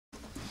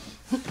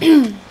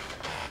You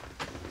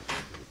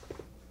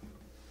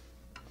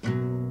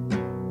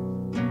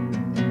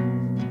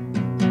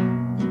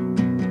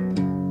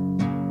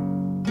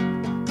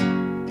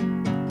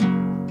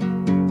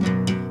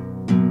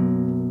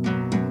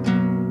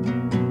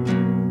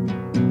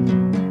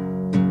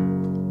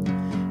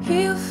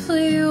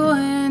flee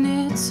when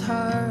it's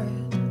hard,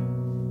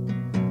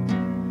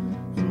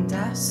 and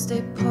I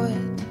stay put.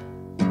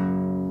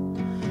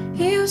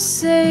 You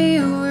say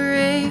you're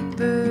a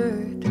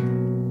bird,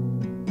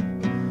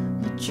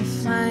 but you're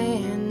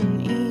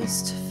flying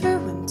east for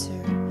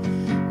winter.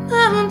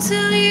 I won't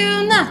tell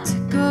you not to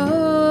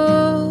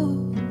go,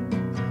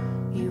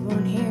 you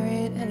won't hear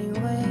it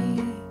anyway.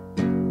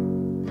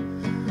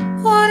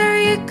 What are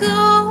you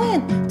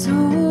going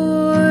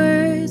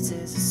towards?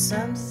 Is it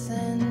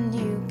something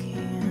you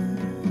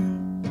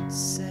can't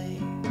say?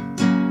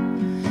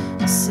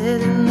 I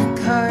sit in the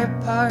car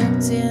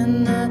parked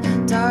in the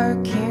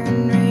dark,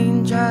 hearing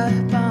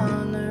raindrop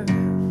on the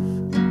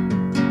roof.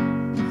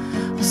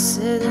 I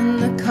sit in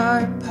the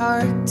car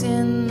parked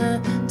in the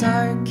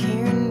dark,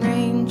 hearing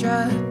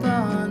raindrop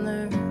on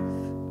the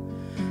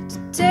roof.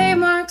 Today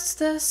marks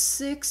the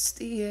 6th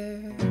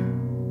year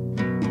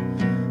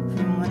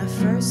from when I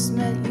first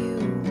met you.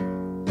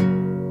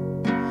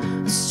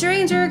 A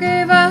stranger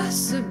gave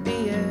us a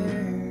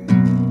beer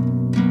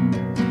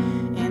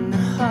in the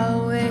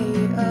hallway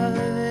of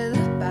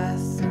the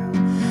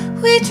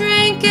bathroom. We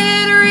drank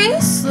it real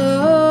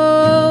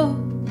slow.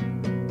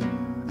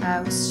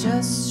 I was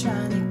just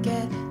trying to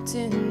get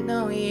to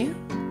know you.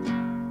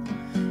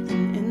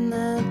 And in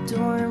the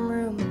dorm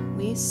room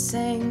we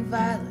sang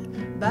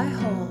Violet by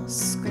Hole,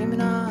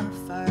 screaming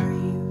off our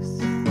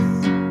youth.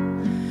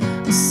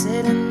 I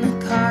sit in the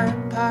car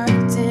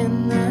parked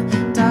in the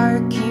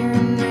dark,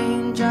 hearing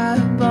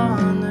raindrop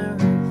on the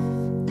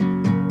roof.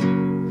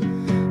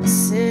 I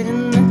sit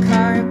in the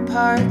car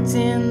parked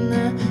in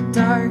the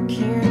dark,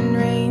 hearing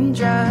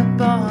raindrop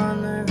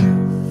on the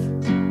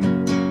roof.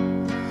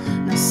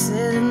 And I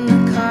sit in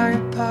the car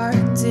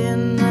parked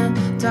in the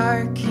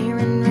dark,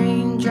 hearing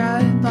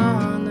raindrop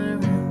on the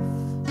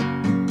roof.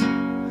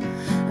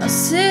 I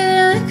sit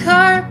in the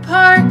car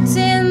parked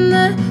in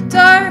the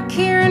dark,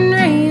 hearing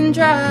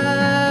raindrop.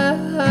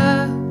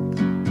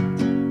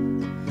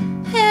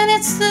 And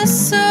it's the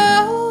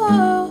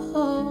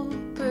sole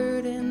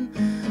burden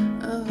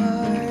of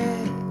our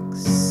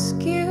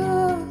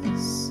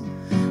excuse,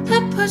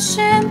 the push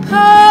and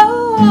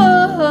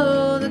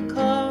pull, the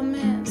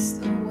calmness,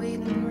 the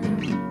waiting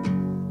room.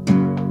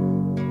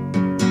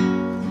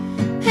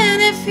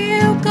 And if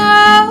you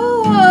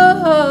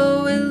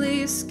go, at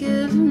least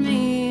give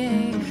me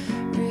a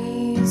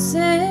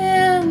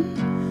reason.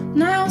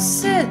 Now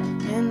sit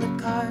in the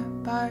car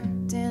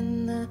parked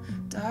in the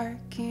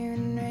dark,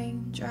 hearing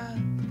raindrop.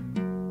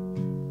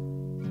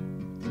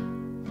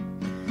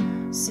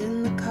 Sit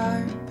in the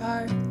car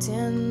parked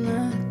in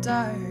the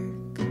dark.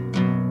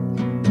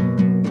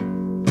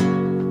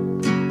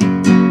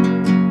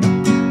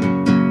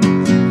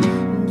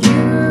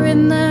 You're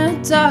in the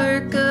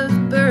dark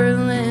of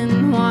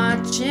Berlin,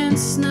 watching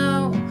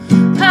snow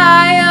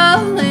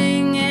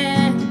piling,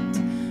 and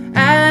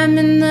I'm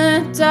in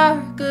the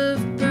dark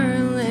of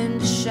Berlin,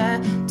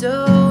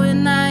 shadow,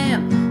 and I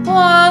am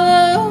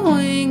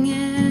wallowing.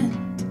 And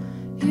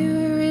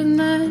you're in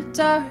the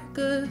dark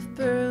of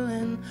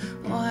Berlin,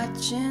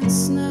 watching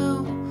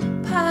snow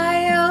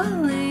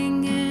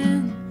piling,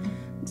 and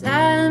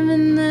I'm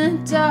in the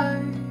dark